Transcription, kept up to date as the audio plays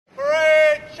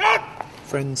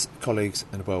Friends, colleagues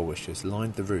and well-wishers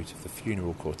lined the route of the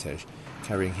funeral cortege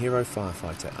carrying hero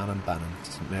firefighter Alan Bannon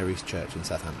to St Mary's Church in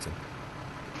Southampton.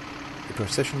 The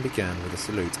procession began with a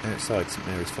salute outside St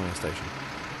Mary's fire station,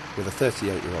 where the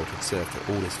 38-year-old had served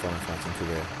all his firefighting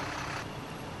career.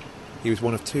 He was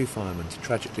one of two firemen to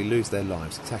tragically lose their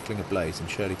lives tackling a blaze in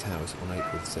Shirley Towers on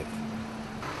April 6th.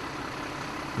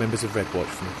 Members of Red Watch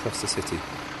from across the city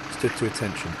stood to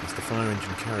attention as the fire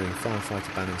engine carrying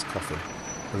firefighter Bannon's coffin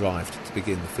arrived to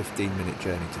begin the 15-minute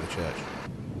journey to the church.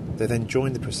 They then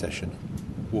joined the procession,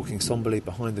 walking sombrely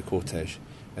behind the cortege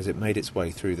as it made its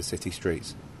way through the city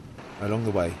streets. Along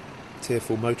the way,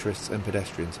 tearful motorists and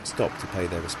pedestrians stopped to pay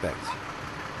their respects.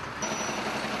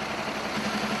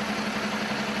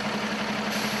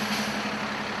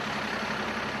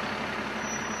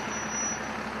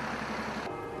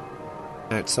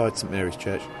 Outside St Mary's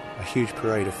Church, a huge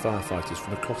parade of firefighters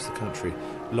from across the country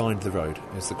lined the road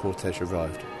as the cortege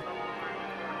arrived.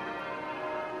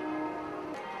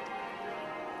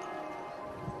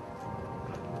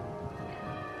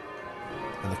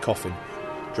 And the coffin,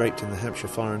 draped in the Hampshire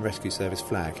Fire and Rescue Service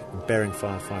flag and bearing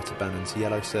firefighter Bannon's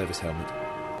yellow service helmet,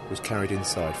 was carried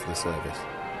inside for the service.